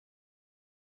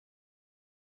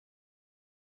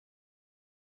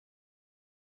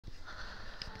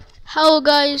Hello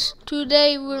guys,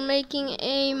 today we're making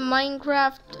a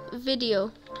Minecraft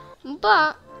video,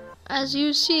 but as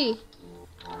you see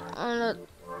on the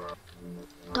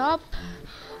top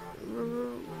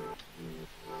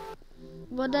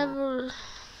whatever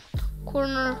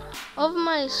corner of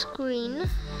my screen,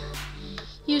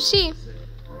 you see,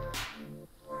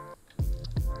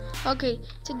 okay,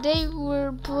 today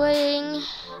we're playing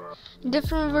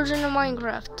different version of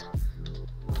Minecraft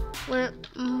where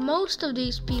most of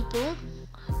these people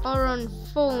are on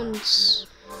phones.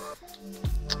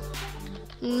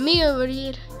 Me over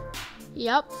here,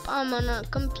 yep, I'm on a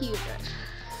computer.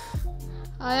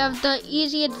 I have the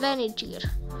easy advantage here.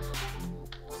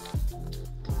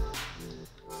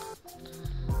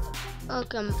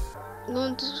 Okay, I'm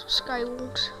going to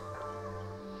SKYWARS.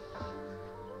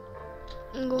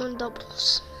 I'm going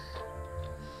doubles.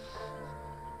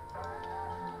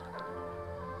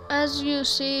 As you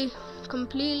see,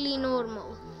 completely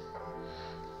normal.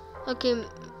 Okay.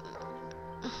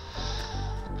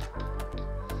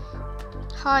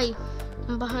 Hi,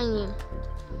 I'm behind you.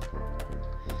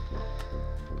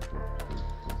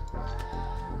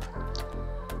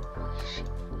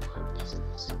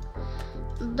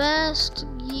 Best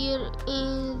gear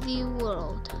in the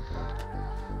world.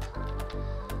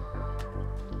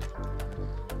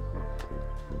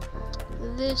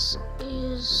 This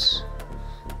is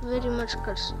very much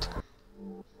cursed.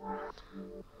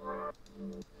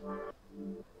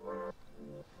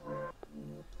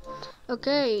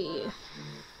 Okay.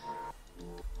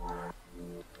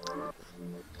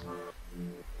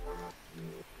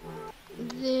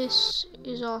 This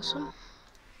is awesome.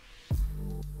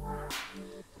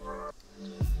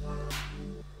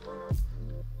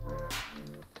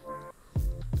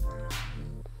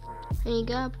 And you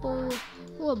got a bowl.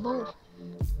 Oh, a bowl.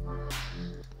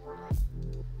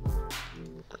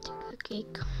 Take a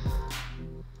cake.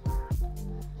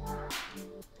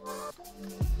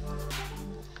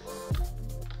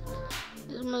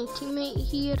 There's my teammate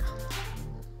here.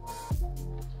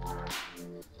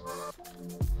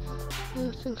 I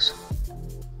don't think so.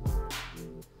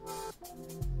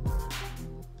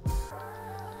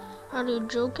 Are you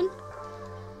joking?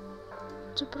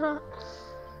 It's a pro.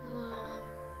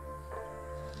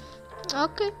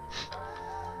 Okay.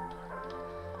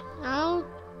 I'll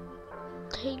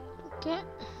take it.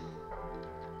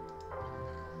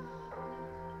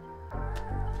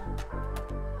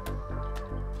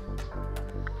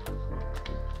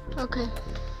 Okay.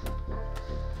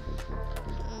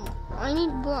 I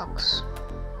need blocks.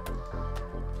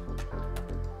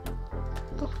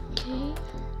 Okay.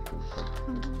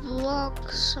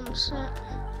 Blocks, I'm set.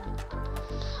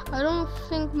 I don't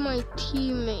think my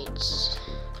teammates.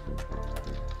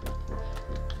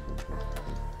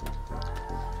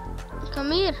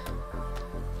 Come here.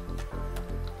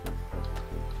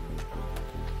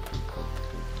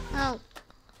 Ow.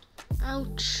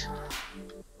 Ouch.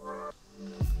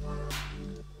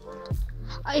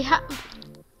 I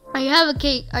have a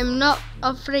cake. I'm not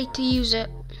afraid to use it.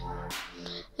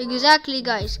 Exactly,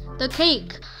 guys. The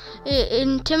cake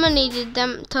intimidated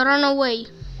them to run away.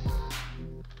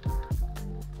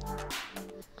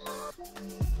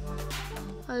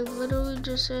 I literally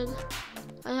just said,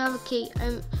 I have a cake.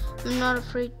 I'm not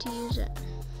afraid to use it.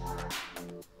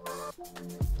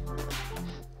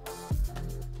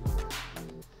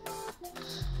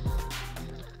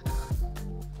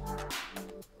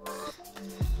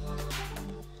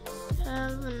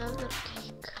 Have another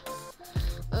cake.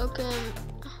 Okay,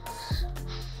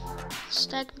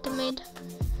 stack the mid.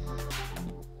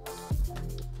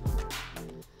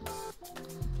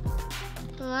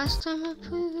 The last time I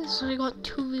played this, I got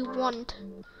 2v1'd.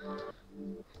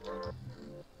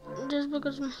 Just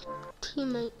because my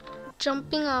teammate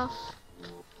jumping off.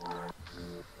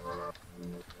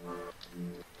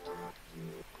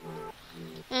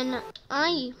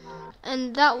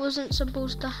 And that wasn't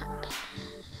supposed to happen.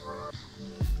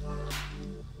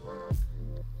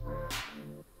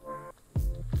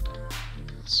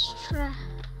 Let's try.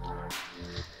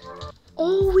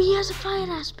 Oh, he has a fire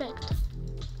aspect.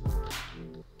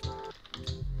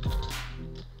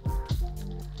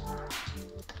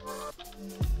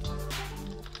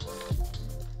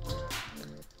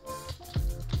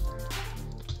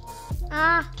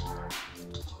 Ah.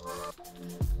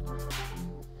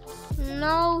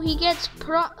 No, he gets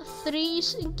Pro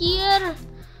 3's gear.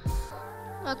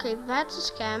 Okay, that's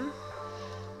a scam.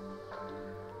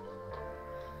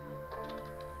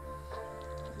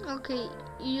 Okay,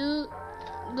 you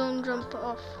don't jump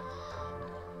off.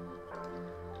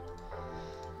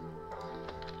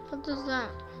 What is that?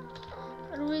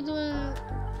 What are we doing?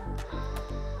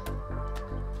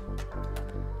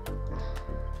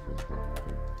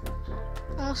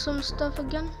 awesome stuff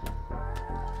again.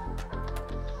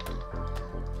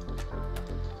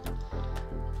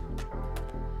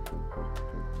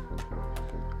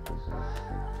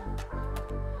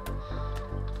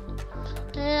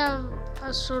 I have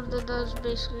a sword that does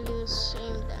basically the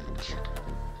same damage.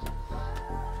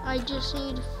 I just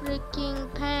need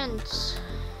freaking pants.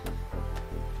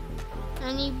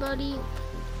 Anybody?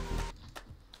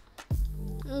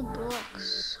 Oh,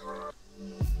 blocks.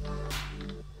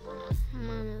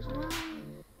 Mine as well.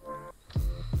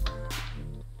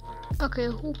 Okay,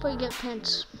 hope I get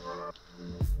pants.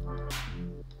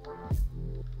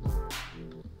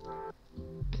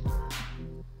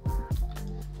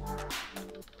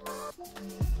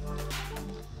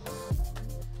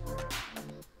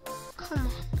 Come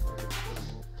on.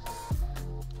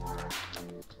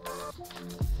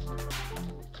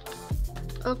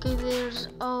 Okay, there's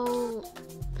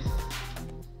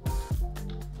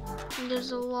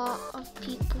a lot of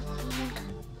people here.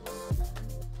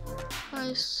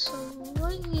 I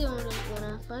slightly only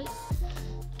wanna fight.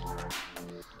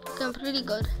 Okay, I'm pretty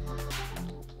good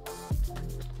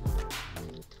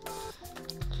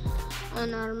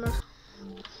on armor.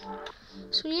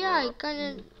 So yeah, I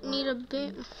kinda need a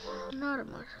bit on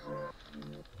armor.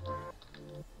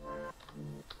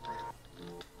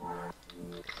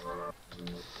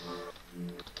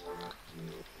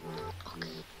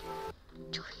 Okay,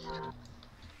 Julia.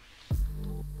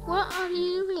 What are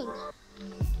you doing?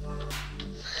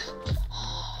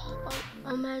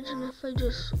 Imagine if I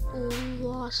just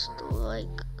lost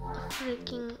like a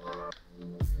freaking.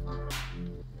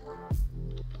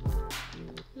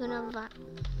 You're gonna have that.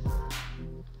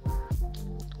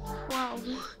 Wow.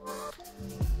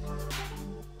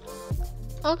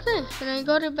 Okay, and I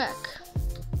got it back.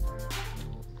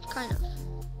 Kind of.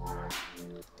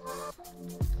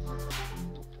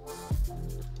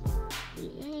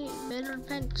 Yay, better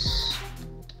pants.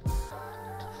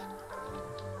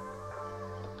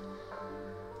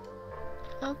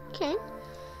 Okay.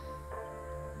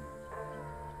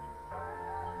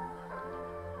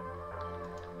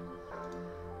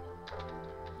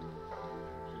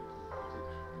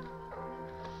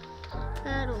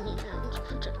 I don't need any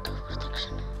projectile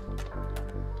protection.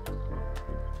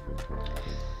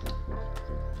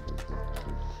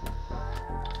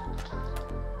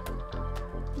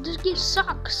 This game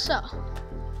sucks.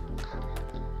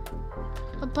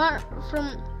 Apart from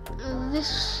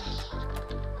this,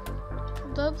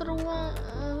 the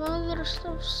other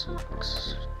stuff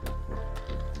sucks.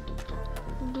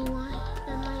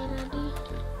 Am I ready?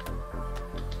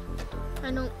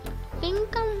 I don't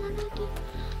think I'm ready,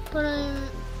 but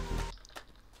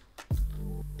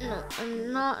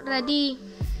I'm not ready.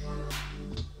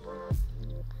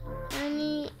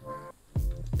 Any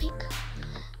pick?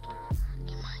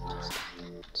 Come on, these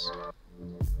diamonds.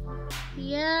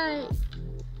 Yay!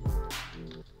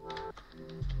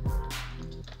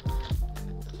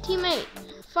 Teammate,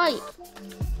 fight!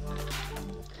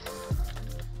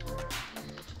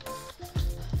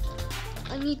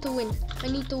 I need to win. I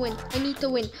need to win. I need to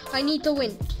win. I need to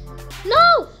win.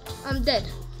 No! I'm dead.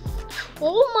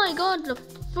 Oh my god, the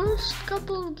first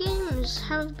couple of games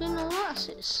have been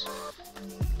losses.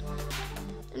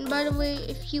 And by the way,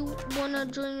 if you wanna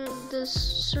join this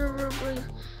server by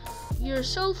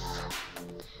yourself,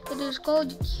 it is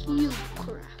called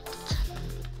Cubecraft.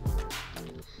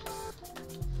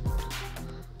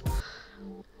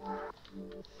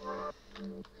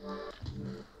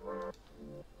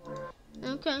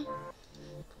 Okay.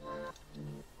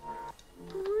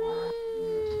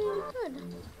 Pretty good.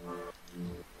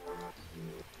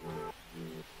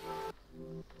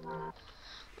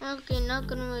 Okay, not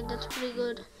gonna wait, that's pretty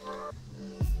good.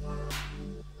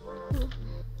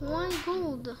 Why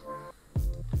gold?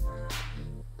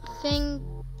 Thank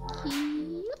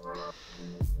you.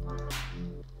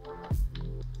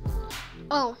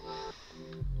 Oh.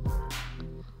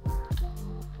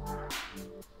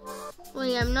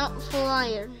 Wait, I'm not full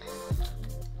iron.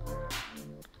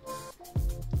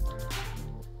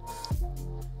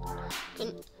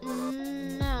 Okay,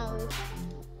 now.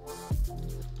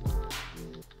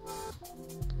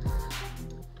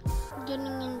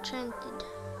 Getting enchanted.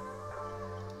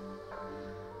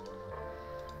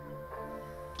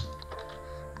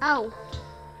 Ow,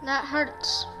 that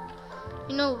hurts.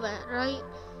 You know that, right?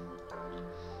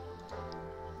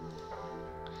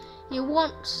 You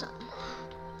want some.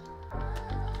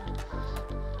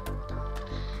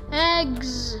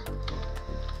 Eggs.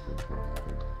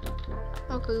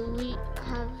 Okay, we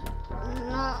have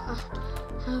not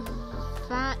have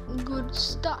that good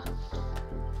stuff.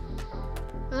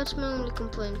 That's my only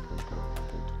complaint.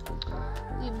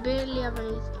 We barely have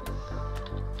anything.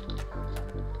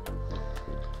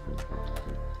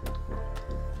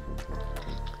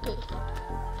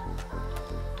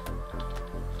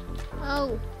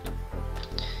 Oh,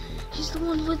 he's the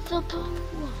one with the bow.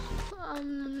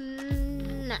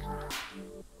 Nah.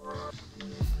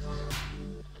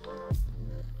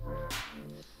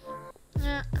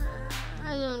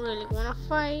 I don't really wanna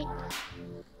fight.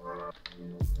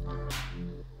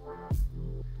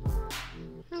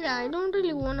 Yeah, I don't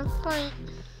really wanna fight.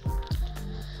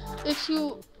 If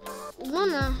you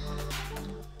wanna,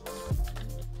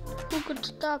 who could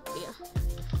stop you?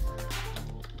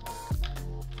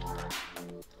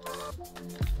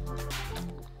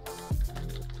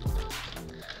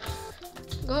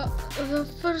 Got the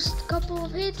first couple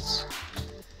of hits.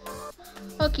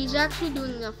 Okay, he's actually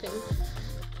doing nothing.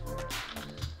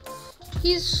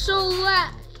 He's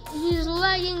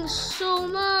lagging so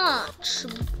much.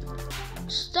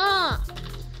 Stop.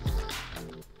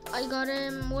 I got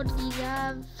him. What did he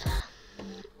have?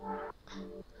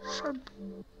 Sharp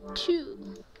 2.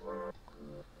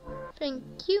 Thank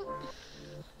you.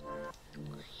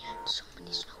 He had so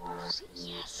many snowballs.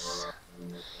 Yes.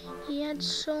 He had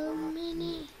so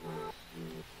many.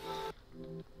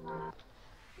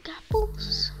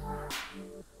 Apples.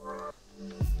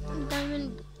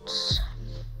 Diamonds.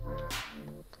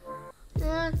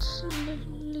 That's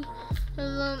literally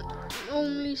the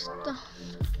only stuff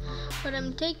that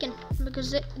I'm taking,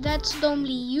 because that's the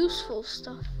only useful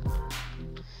stuff.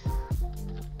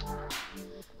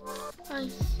 I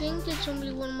think it's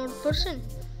only one more person.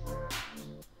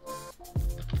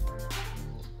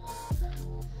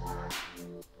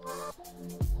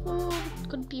 Or it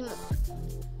could be more.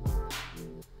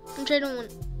 Which I don't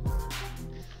want.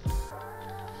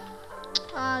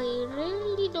 I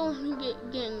really don't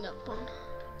get ganged up on.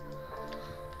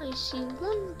 I see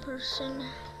one person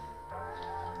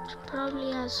which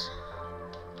probably has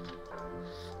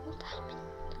full diamond.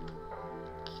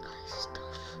 Okay guys,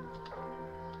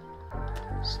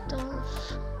 stuff.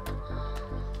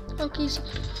 Okay,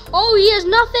 oh, he has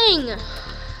nothing!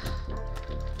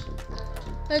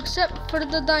 Except for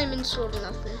the diamond sword,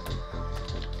 nothing.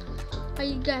 I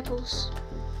eat apples.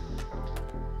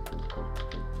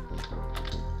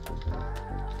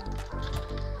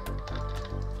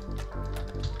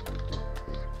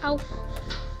 Ow.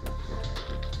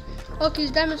 Okay,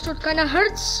 his diamond sword kinda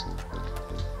hurts.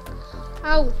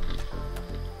 Ow.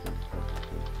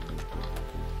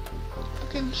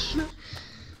 Okay,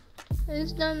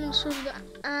 his diamond sword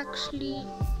actually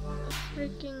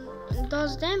freaking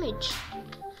does damage.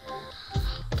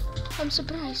 I'm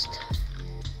surprised.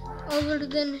 Other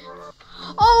than,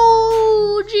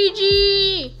 oh,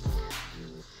 GG!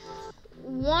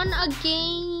 Won a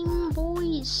game,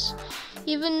 boys.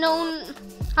 Even though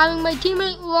having my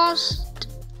teammate lost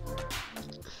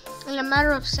in a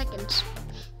matter of seconds.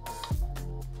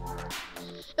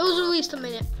 It was at least a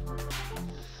minute.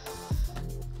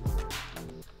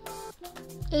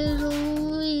 At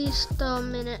least a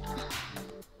minute.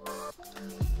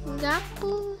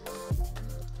 Apple.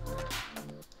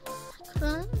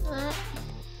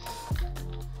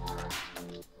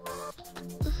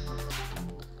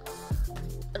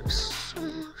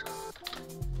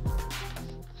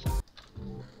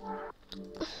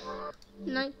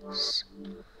 Nice.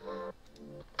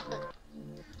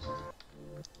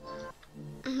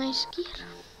 Nice gear.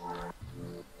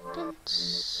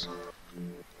 Pants.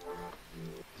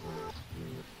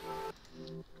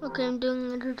 Okay, I'm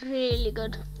doing really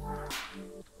good.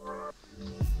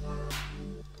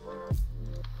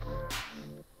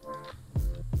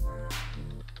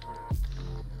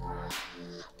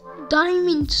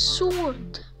 Diamond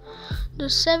sword. The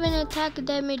 7 attack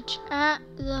damage at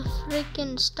the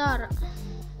freaking start.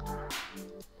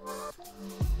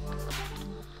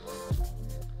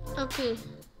 Okay,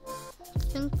 I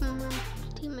think my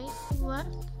teammate left.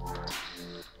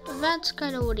 That's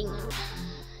kind of worrying.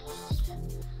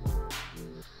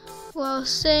 Well,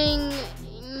 saying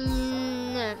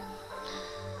nah.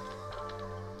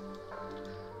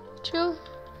 True.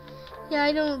 Yeah,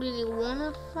 I don't really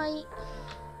wanna fight.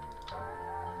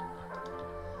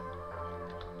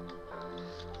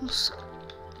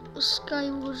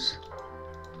 SKYWARS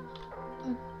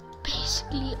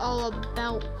basically all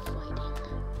about fighting.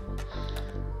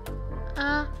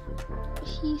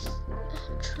 He's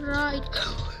tried.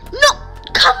 No,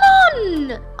 come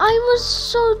on! I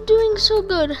was doing so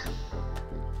good.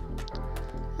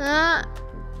 It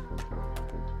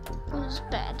was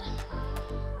bad.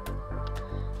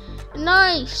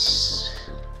 Nice.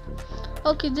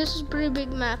 Okay, this is a pretty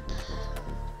big map.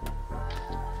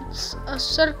 It's a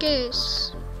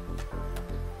circus.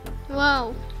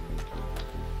 Wow.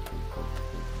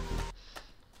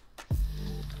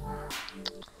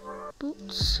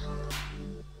 Boots.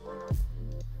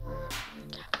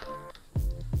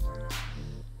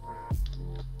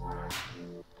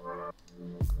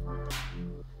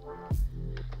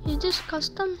 this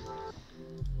custom?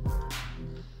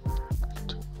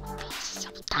 2 pieces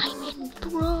of diamond,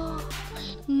 bro.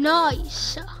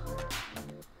 Nice.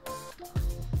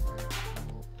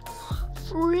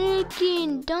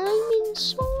 Freaking diamond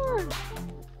sword.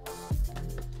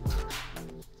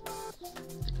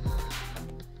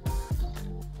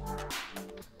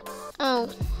 Oh.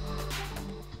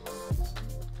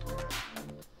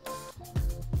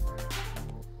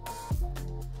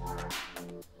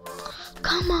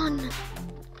 Come on.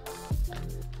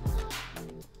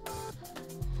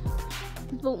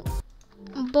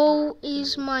 Bow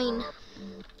is mine.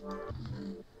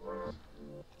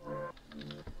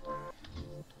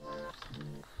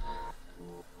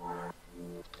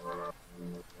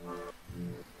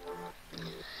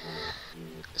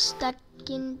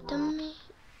 Stacking to me.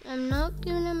 I'm not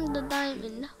giving him the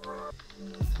diamond.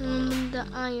 I'm giving him the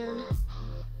iron.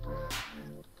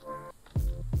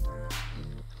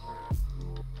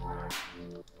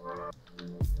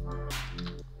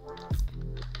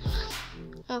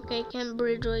 Okay, can't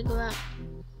bridge like that.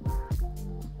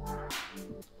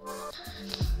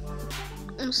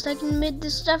 I'm stacking mid.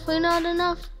 This is definitely not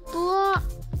enough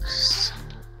blocks.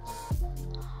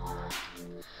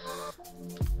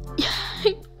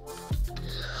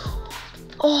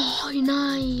 Oh,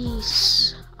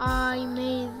 nice. I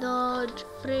made the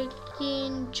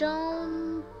freaking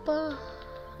jump.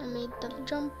 I made the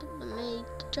jump.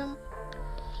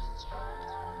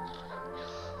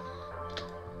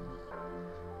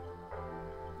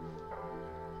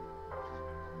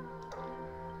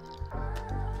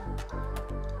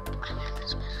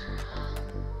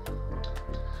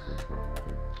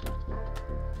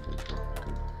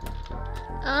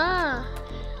 Ah,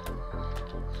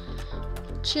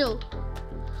 chill.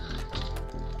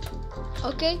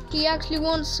 Okay, he actually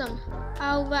wants some.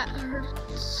 Ow, that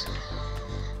hurts.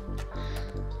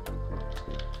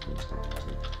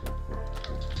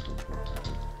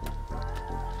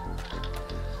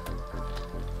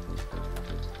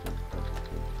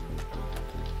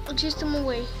 I'll chase them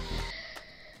away.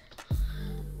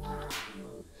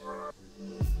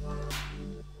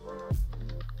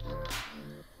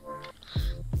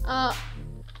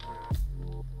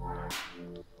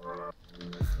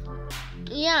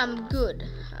 Yeah, I'm good.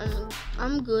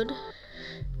 I'm good.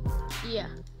 Yeah.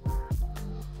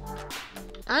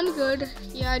 I'm good.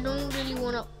 Yeah, I don't really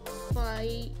wanna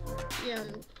fight. Yeah,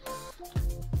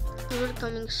 you're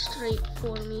coming straight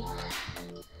for me.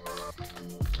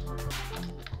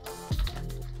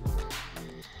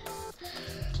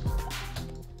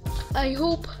 I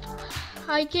hope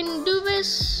I can do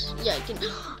this. Yeah, I can.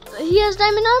 He has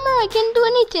diamond armor. I can't do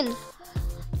anything.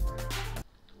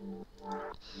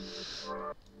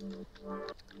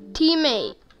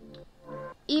 Teammate,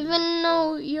 even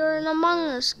though you're an Among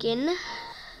Us skin,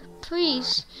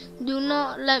 please do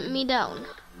not let me down.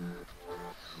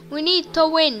 We need to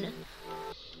win.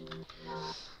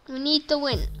 We need to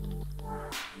win.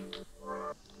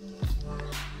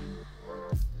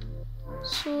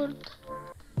 Sword.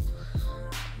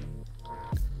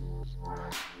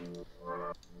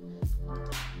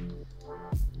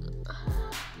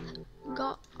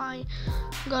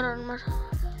 Got armor.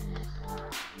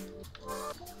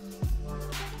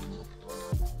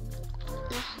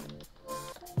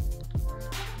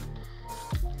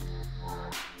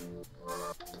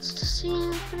 It's the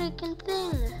same freaking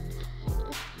thing.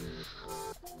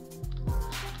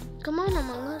 Come on,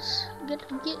 Among Us.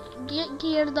 Get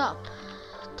geared up.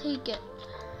 Take it.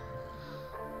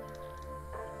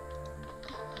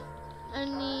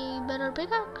 Any better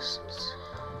pickaxes?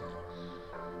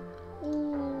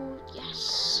 Oh,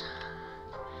 yes.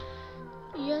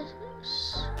 Yes.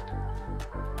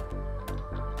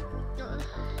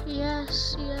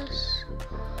 Yes.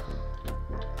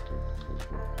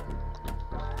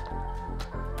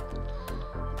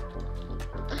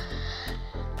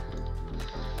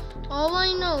 All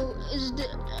I know is that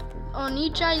on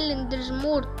each island there's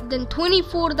more than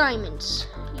 24 diamonds.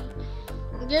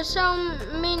 Guess how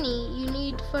many you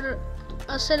need for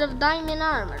a set of diamond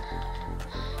armor?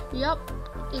 Yup,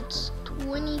 it's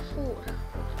 24.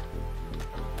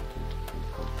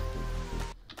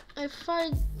 If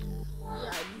I...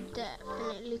 Yeah, I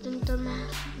definitely think the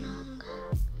math wrong.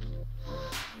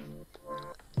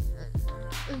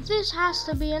 This has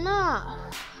to be enough.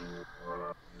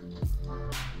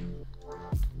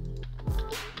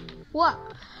 What?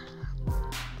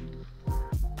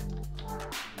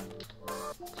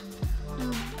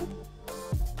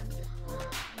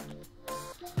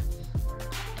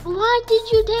 Why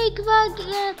did you take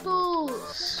the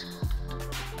apples?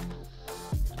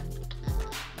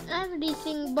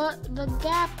 Everything but the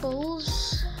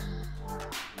gapples.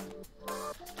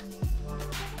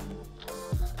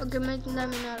 Okay, making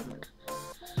diamond armor.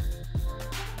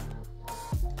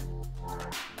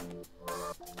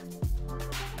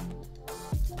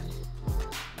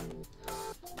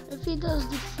 If he does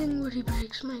this thing where he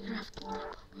breaks my crafting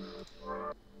table.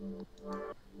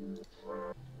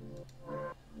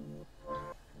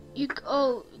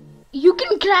 You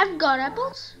can craft god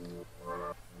apples?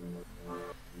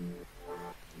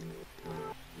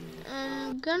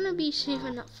 I'm gonna be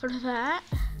saving up for that.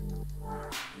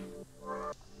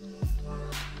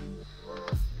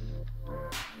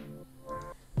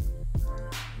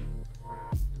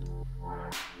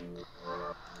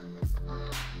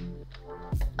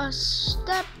 A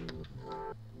step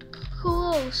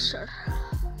closer.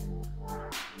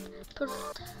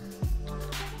 Perfect.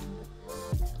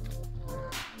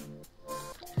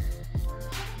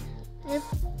 If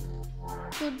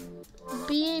could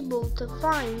be able to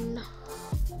find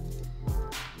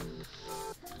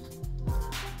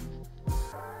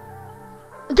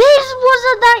this was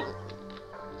a diamond.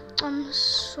 I'm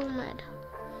so mad.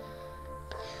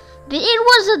 It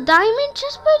was a diamond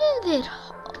just put in there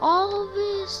all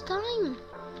this time.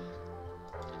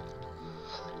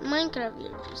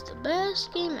 Minecraft is the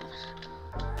best game ever.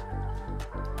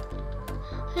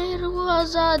 It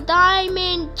was a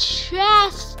diamond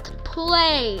chest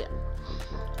play.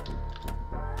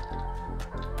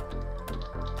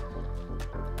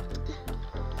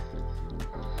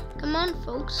 Come on,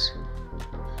 folks.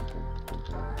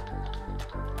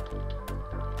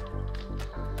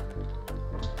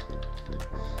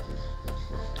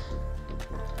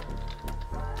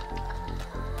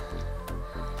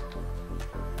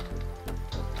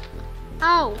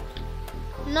 Ow!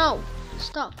 No!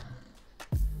 Stop.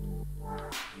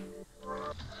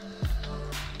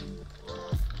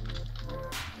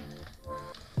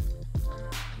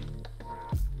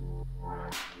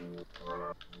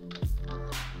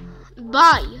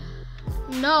 Bye!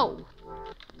 No!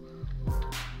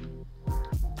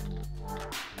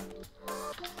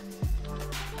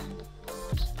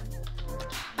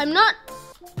 I'm not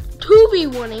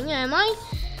 2v1ing, am I?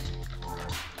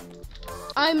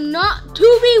 I'm not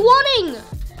 2v1ing!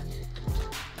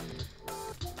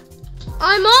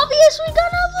 I'm obviously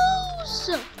gonna lose!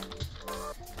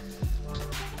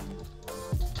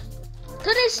 To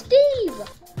this Steve!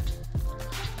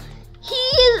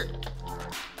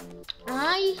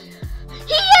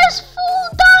 He has full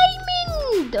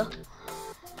diamond!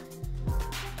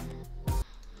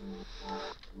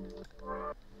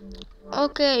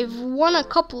 Okay, I've won a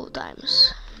couple of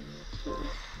times.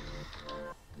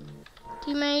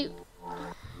 Teammate.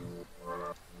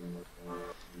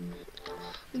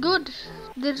 Good.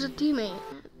 There's a teammate.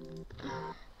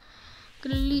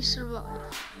 Could at least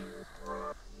survive.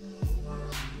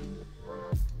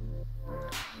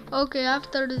 Okay,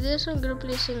 after this I'm gonna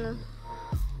play single.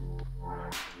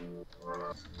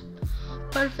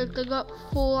 Perfect, I got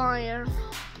full iron.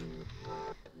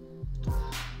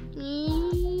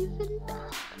 Even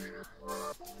better.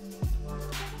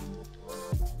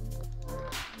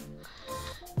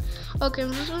 Okay,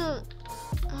 I'm just gonna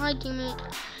hi teammate.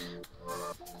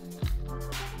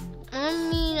 I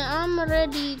mean, I'm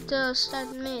ready to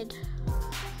start mid.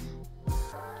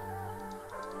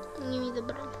 Give me the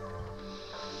bread.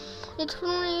 It's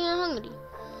really hungry.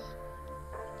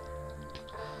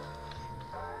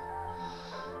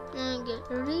 I get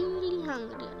really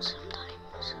hungry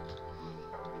sometimes.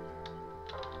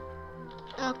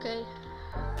 Okay,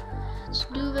 let's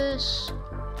do this.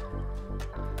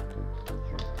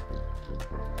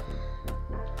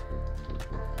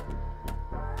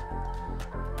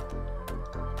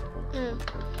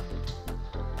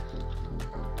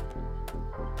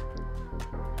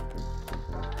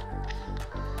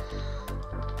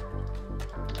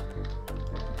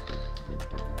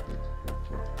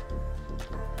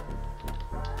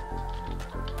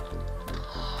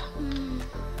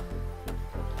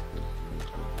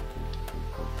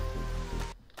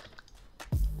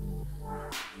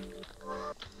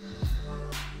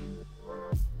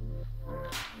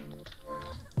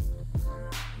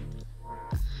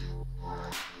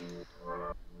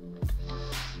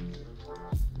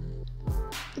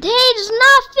 There's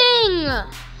nothing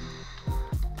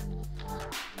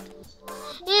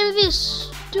in this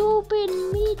stupid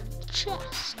meat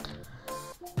chest.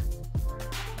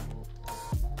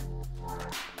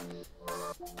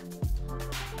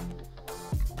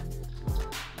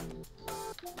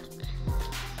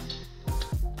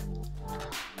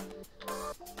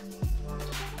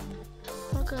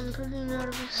 Okay, I'm pretty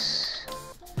nervous.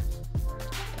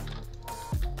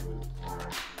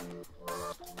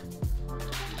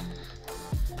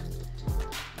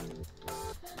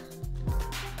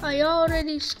 I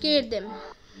already scared them.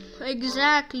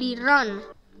 Exactly, run.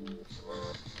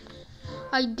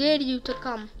 I dare you to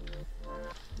come.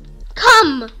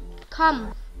 Come!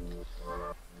 Come.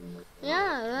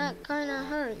 Yeah, that kinda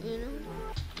hurt, you know.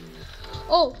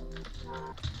 Oh!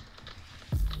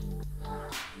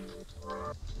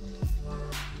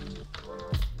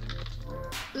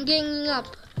 I'm ganging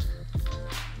up.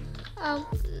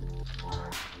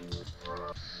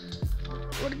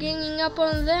 We're ganging up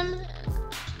on them.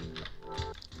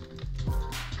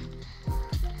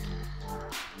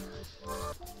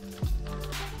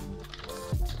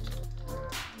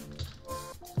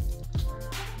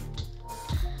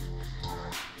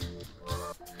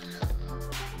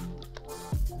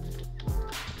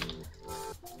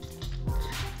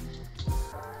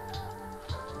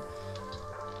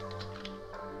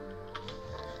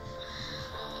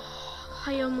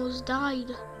 I almost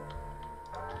died.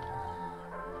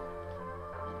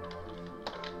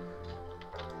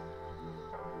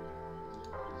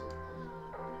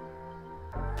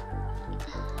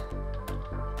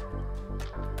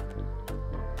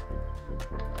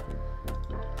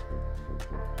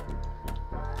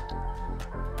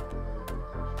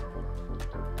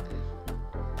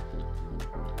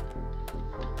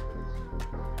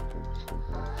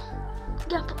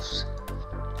 Apples.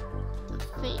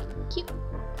 Thank you.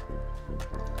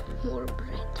 More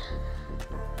bread.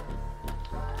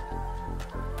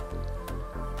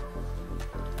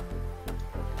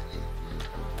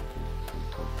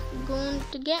 Going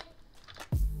to get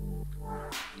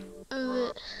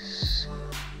this.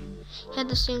 Had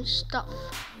the same stuff.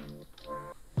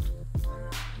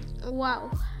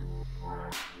 Wow.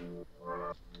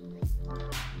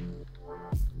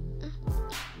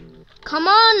 Come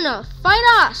on, fight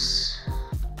us!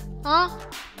 Huh?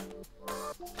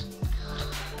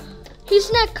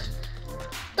 His neck!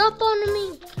 Stop on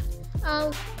me!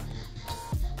 Ow.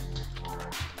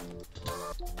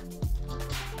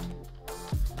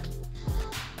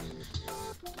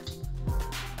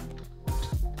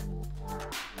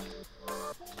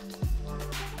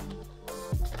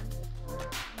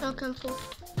 Okay, I'm full.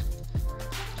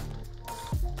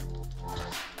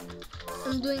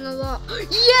 I'm doing a lot.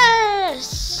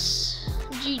 Yes!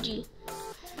 GG.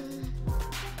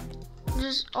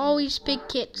 Just always pick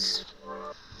kits.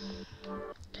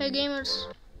 Okay, gamers.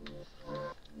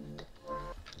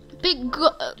 Pick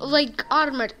like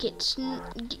armor kits,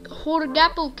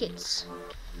 Horgapple kits.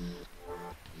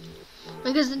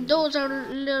 Because those are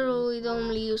literally the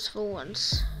only useful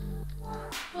ones.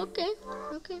 Okay,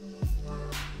 okay.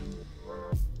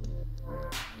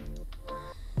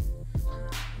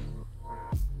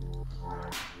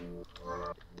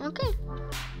 Okay.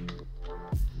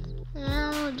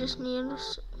 Now I just need a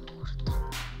sword.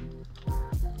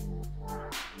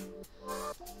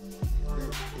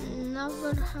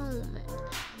 Another helmet.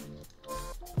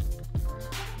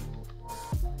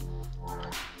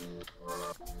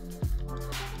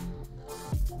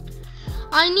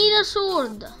 I need a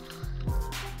sword.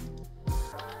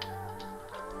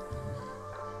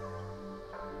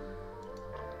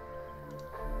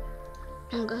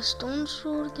 A stone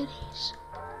sword it is.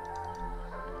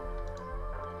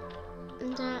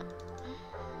 That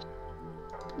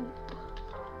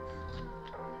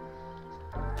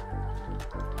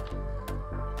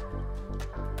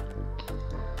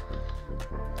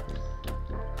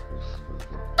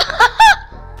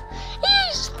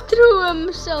he threw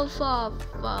himself off.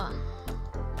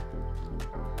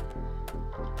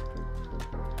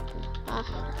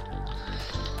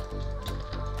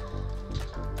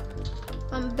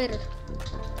 I'm better.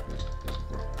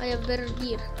 I have better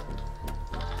gear.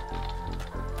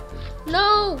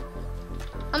 No!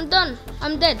 I'm done.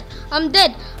 I'm dead. I'm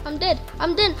dead. I'm dead.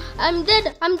 I'm dead. I'm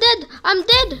dead. I'm dead. I'm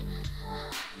dead.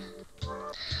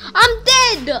 I'm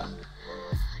dead.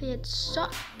 I had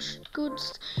such good.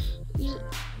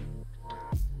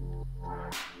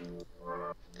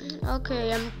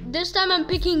 Okay. This time I'm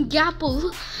picking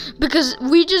Gapple because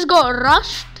we just got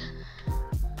rushed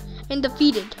and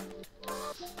defeated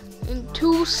in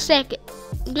 2 seconds.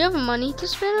 Do you have money to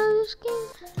spend on this game?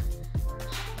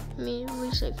 Maybe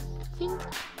we say think.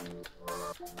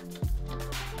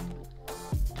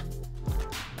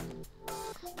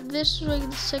 This is like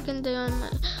the second day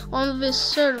on this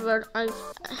server I've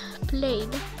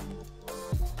played,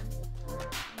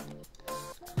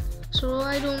 so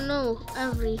I don't know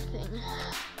everything.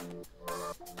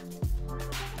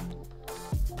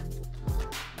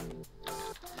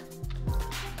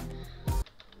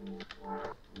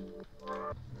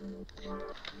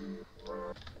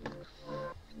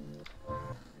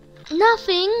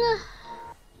 Nothing.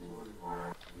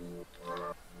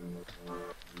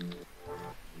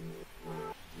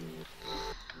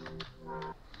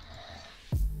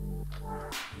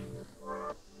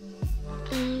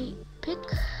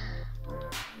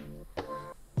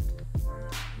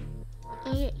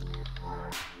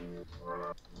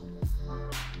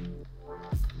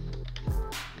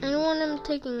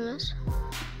 taking this.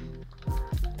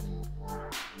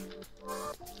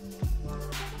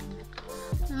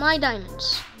 My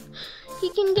diamonds. He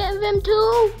can get them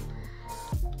too.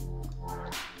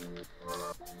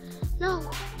 No.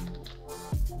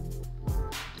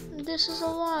 This is a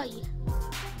lie.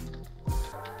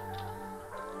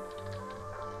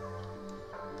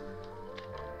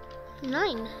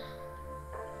 Nine.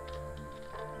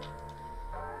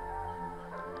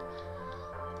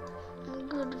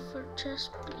 Good for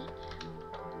chest plate.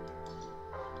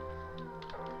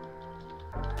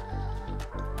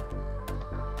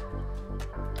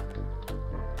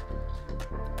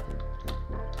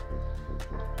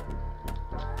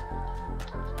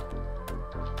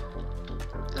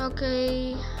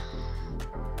 Okay.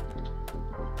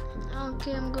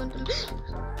 Okay, I'm going to.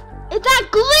 That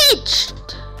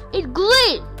glitched! It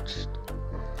glitched!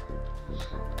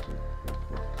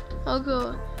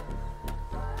 Okay.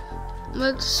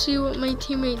 Let's see what my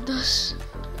teammate does.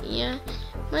 Yeah,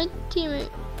 my teammate.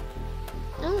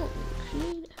 Oh,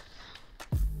 creative.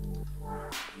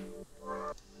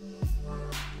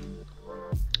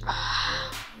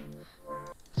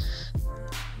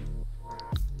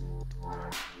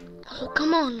 Oh,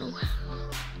 come on.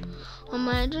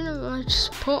 Imagine if I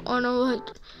just put on a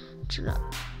light.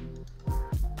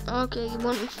 Okay, you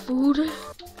want food?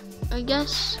 I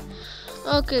guess.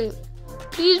 Okay,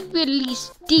 please be at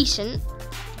least decent.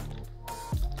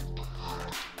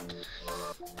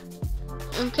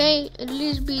 Okay, at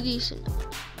least be decent.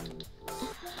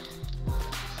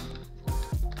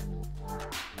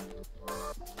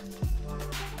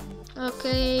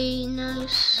 Okay,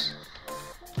 nice.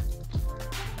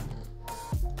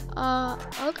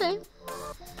 Okay.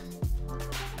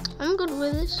 I'm good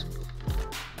with this.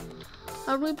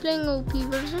 Are we playing OP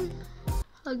version?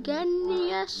 Again,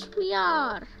 yes we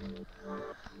are.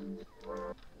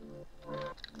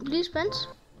 Please, pants.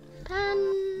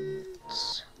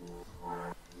 Pants.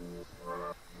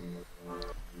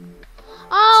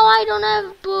 Oh, I don't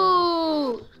have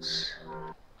boots.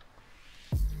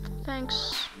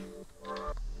 Thanks.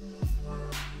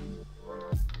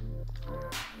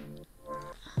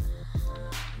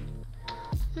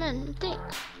 Man, take.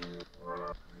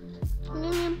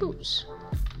 Give me boots.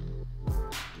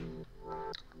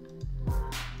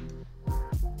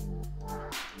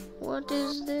 What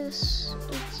is this?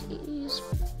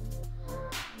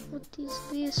 What is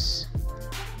this?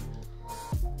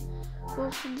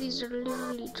 Both of these are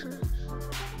literally trash.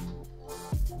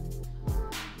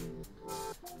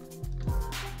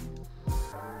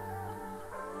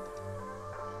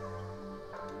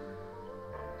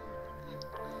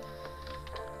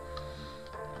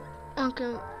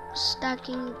 Okay,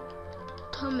 stacking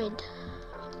Tomid.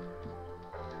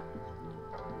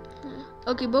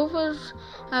 Okay, both of us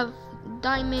have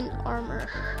diamond armor.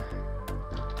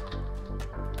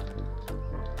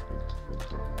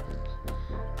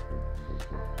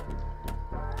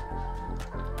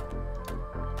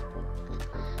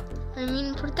 I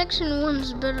mean, protection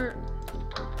one's better.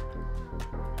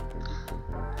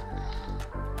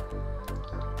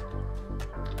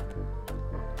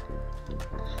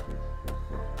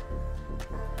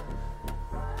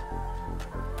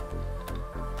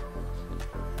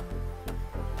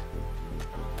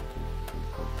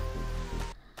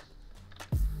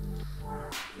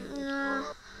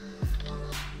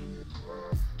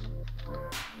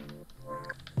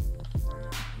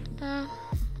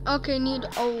 Okay, need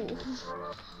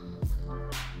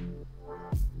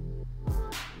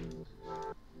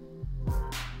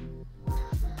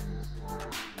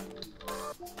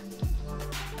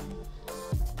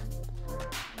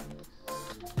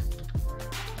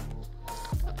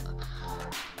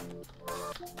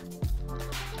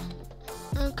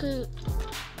okay.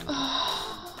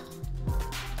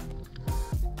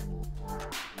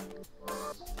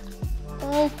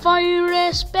 Oh, fire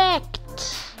respect.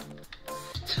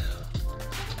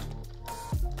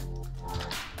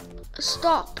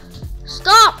 Stop.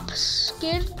 Stop.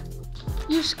 Scared?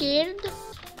 You scared?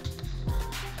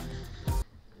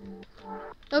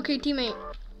 Okay, teammate.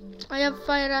 I have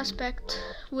fire aspect.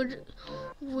 We're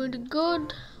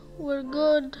good. We're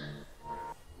good.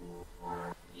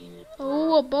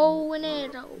 Oh, a bow and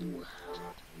arrow.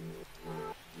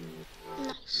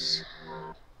 Nice.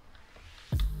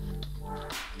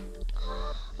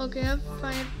 Okay, I have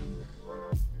fire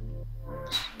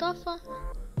stuff on.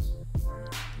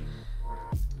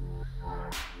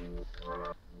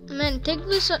 Man, take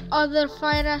this other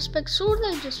fire aspect sword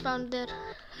I just found there.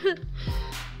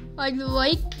 I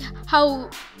like how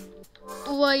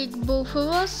both of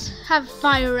us have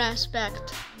fire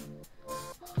aspect.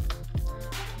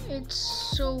 It's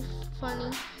so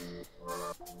funny.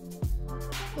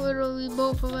 Literally,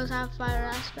 both of us have fire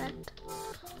aspect.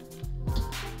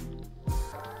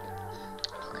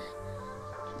 Okay.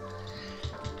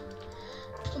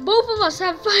 Both of us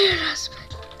have fire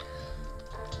aspect.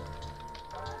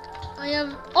 I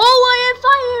have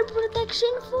fire protection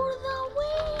for the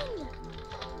win.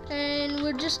 And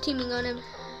we're just teaming on him.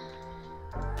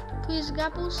 Please,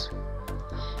 Gapples.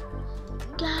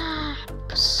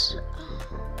 Gaps.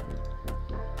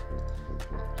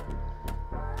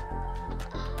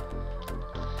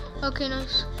 Okay,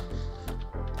 nice.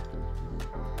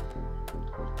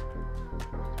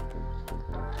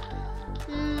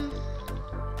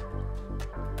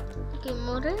 Okay,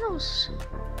 Morenos.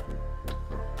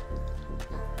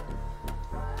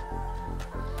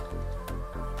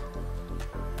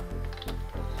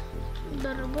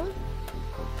 Durable.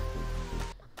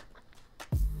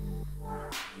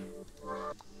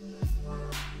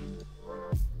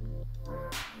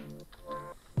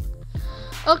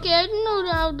 Okay, I didn't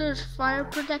know how there's fire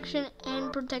protection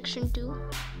and protection too.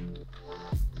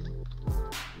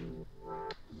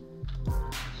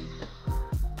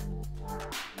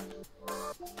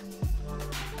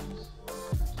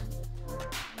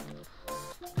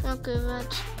 Okay,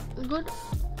 that's good.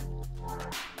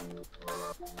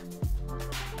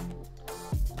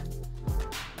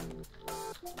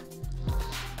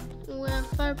 We have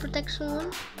fire protection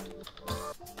 1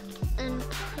 and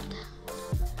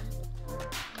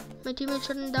my teammate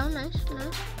shut him down. Nice,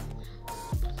 nice.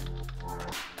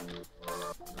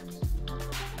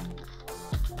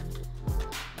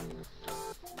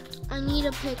 I need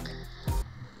a pick.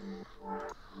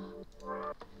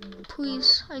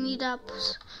 Please, I need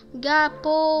apples.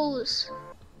 Gapples.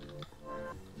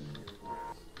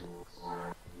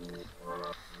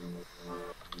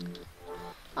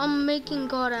 I'm making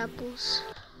god apples.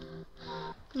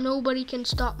 Nobody can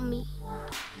stop me.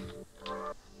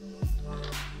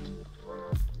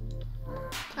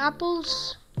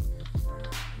 Apples.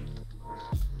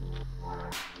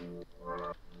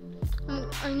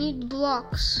 I need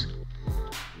blocks.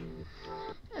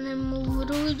 And I'm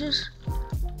literally just...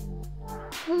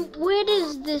 Where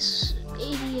is this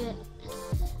idiot?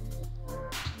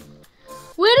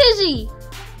 Where is he?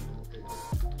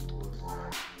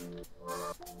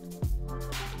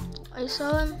 I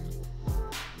saw him.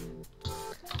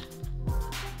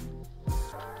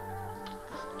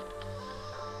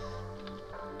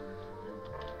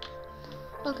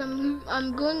 Okay,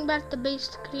 I'm going back to base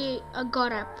to create a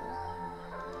god apple.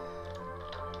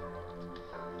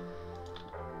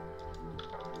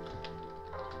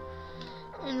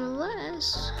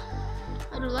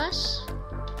 Unless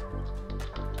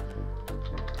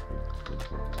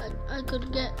I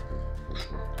could get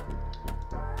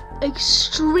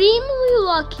extremely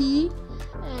lucky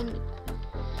and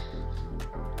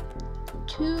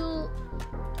to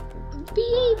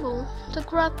be able to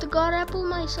craft the god apple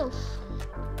myself.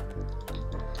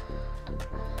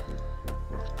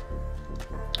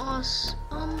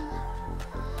 Awesome.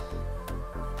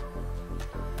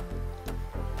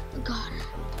 God.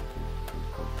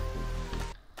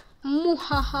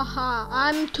 Muhahaha,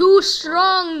 I'm too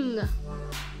strong.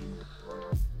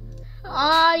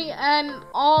 I am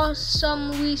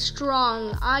awesomely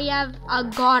strong. I have a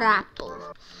god apple.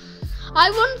 I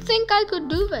wouldn't think I could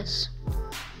do this.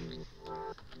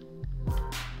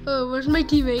 Oh, where's my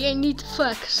teammate? I need to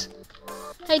flex.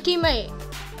 Hey teammate,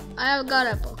 I have a god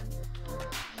apple.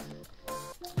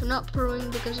 I'm not throwing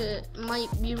because it might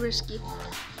be risky.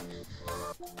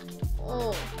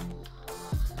 Oh.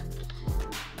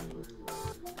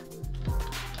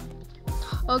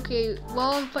 Okay,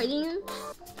 while I'm fighting him,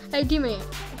 hey teammate,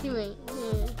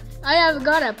 yeah. I have a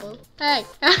god apple. Hey.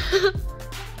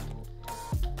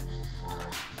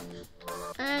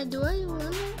 Do I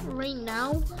want it right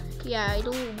now? Yeah, I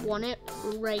don't want it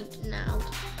right now.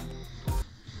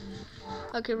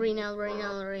 Okay, right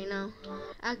now.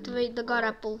 Activate the god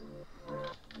apple.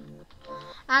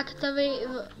 Activate.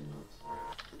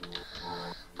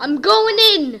 I'm going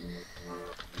in.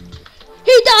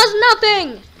 He does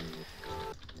nothing.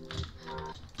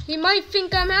 He might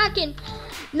think I'm hacking.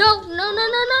 No.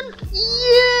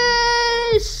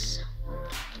 Yes.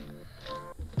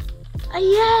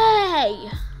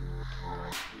 Yay.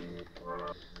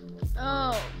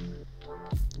 Oh.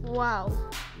 Wow.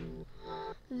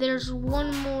 There's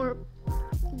one more.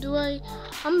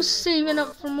 I'm saving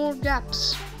up for more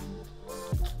gaps.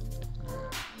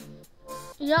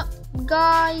 Yep,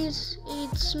 guys,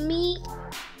 it's me.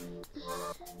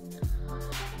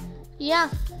 Yeah.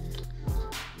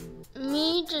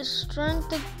 Me just trying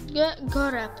to get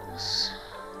god apples.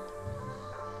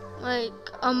 Like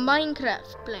a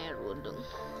Minecraft player would do.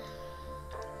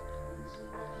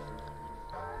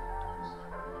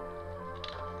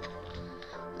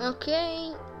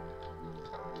 Okay.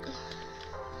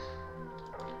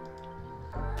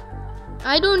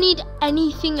 I don't need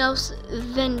anything else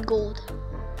than gold.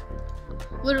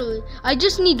 Literally, I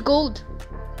just need gold.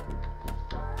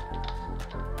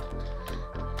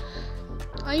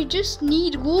 I just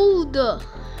need gold.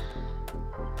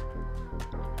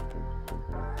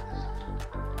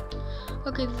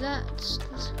 Okay, that's...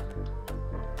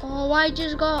 Oh, I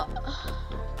just got...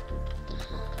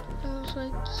 I was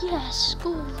like, yes,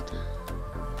 gold.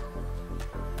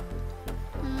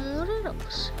 What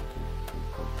else?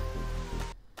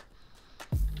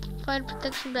 Fire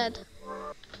protection bed.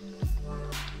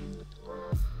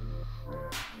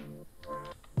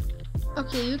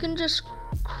 Okay, you can just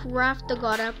craft the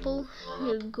god apple.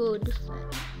 You're good.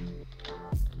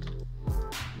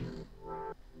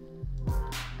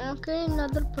 Okay,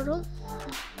 another pearl.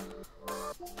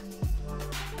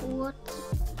 What?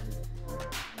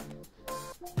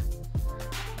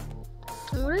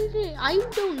 Really? I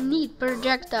don't need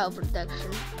projectile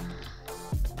protection.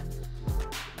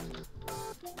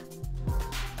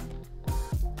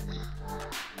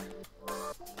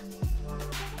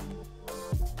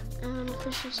 And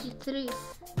efficiency 3.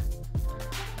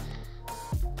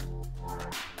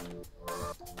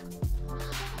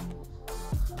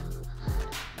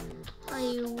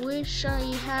 I wish I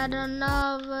had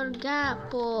another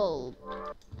gapple.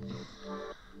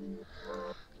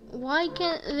 Why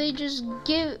can't they just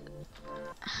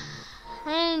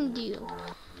hand you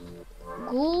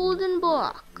golden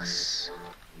blocks?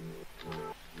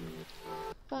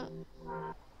 Well,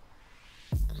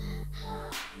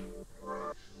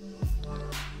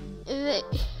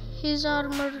 his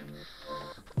armor,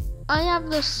 I have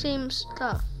the same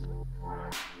stuff.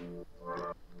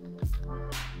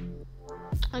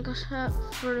 I got that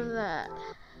for that.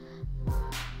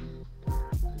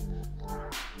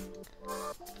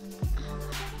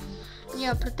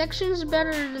 Yeah, protection is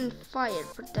better than fire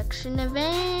protection, if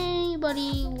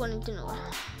anybody wanted to know.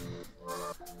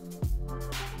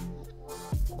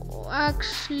 Oh,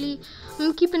 actually,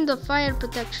 I'm keeping the fire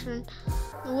protection.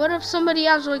 What if somebody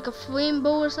has like a flame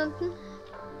bow or something?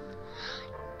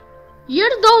 You're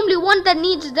the only one that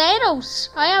needs the arrows.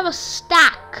 I have a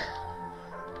stack.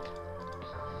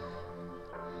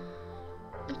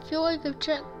 I feel like I've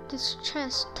checked this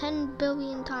chest 10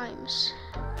 billion times.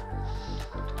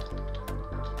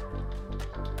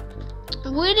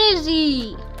 Where is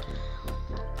he?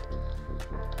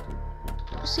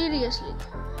 Seriously.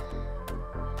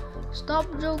 Stop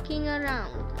joking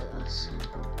around with us.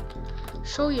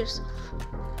 Show yourself.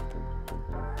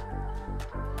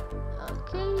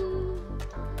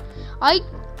 Okay.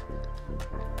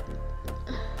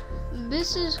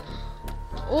 This is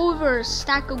over a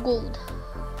stack of gold.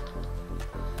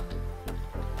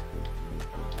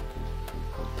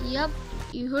 Yep,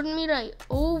 you heard me right.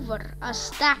 Over a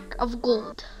stack of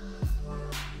gold.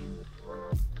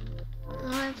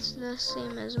 That's the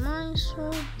same as my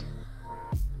sword.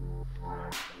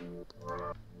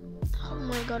 Oh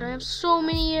my god, I have so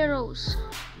many arrows.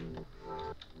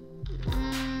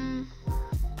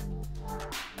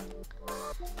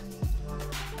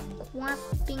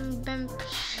 Whapping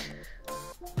bench.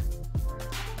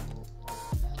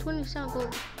 27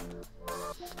 gold.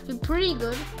 You're pretty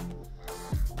good.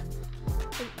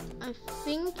 I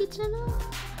think it's enough.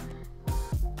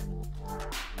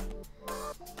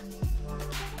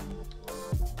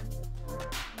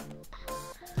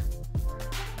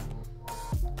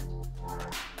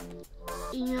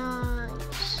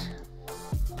 Nice.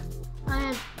 I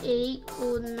have 8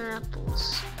 golden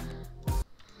apples.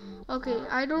 Okay,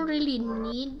 I don't really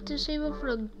need to save up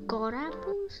for the god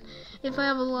apples if I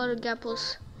have a lot of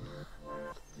apples.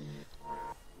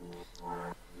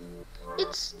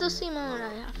 It's the same amount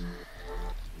I have.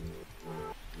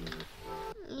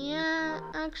 Yeah,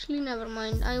 actually never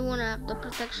mind. I wanna have the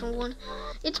protection one.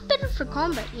 It's better for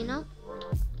combat, you know?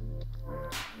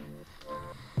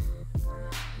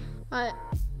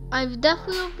 I've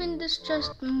definitely opened this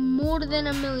chest more than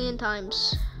 1,000,000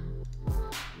 times.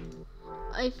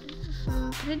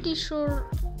 I'm pretty sure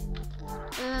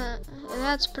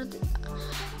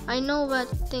I know that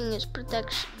thing is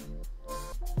protection.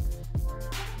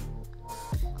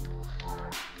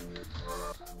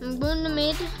 I'm going to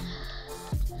mid.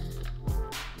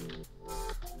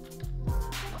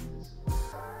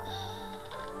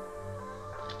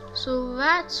 So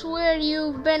that's where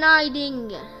you've been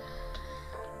hiding.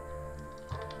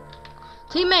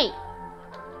 Teammate!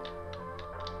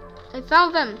 I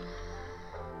found them.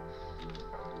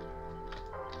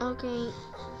 Okay.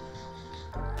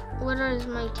 Where is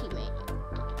my teammate?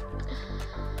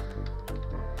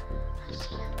 I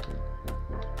see him.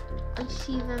 I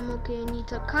see them. Okay, I need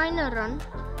to kinda run.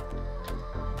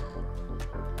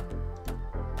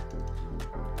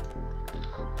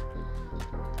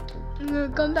 I'm gonna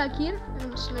come back here and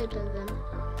I'm sniping them.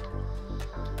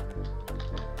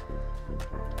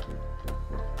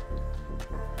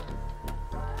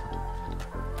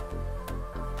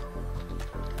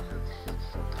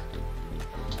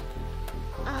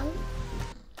 Ow.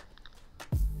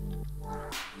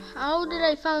 How did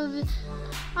I find it?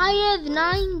 I have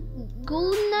 9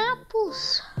 golden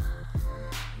apples.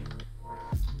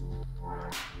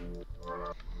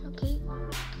 Okay.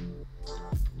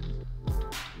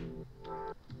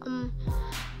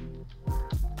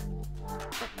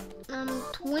 I'm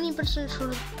 20%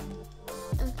 sure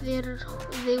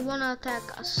they wanna attack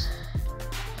us.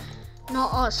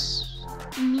 Not us,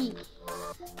 me.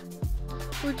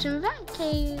 Which in that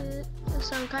case,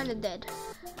 I'm kinda dead.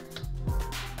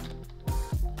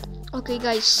 Okay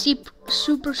guys,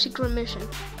 super secret mission.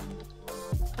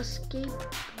 Escape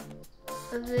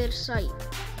their sight.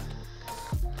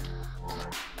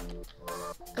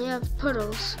 I have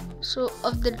puddles, so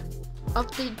if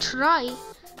they try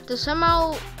to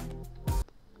somehow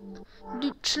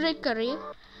do trickery,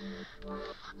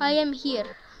 I am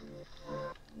here.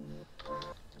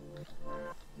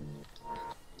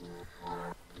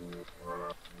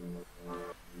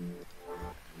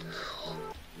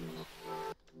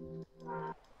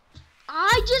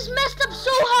 I just messed up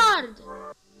so hard.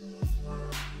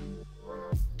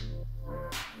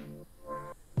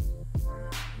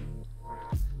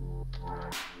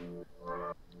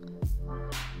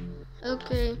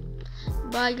 Okay,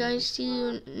 bye guys, see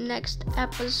you next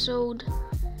episode.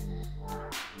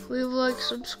 Leave a like,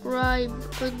 subscribe,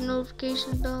 click the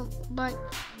notification bell. Bye.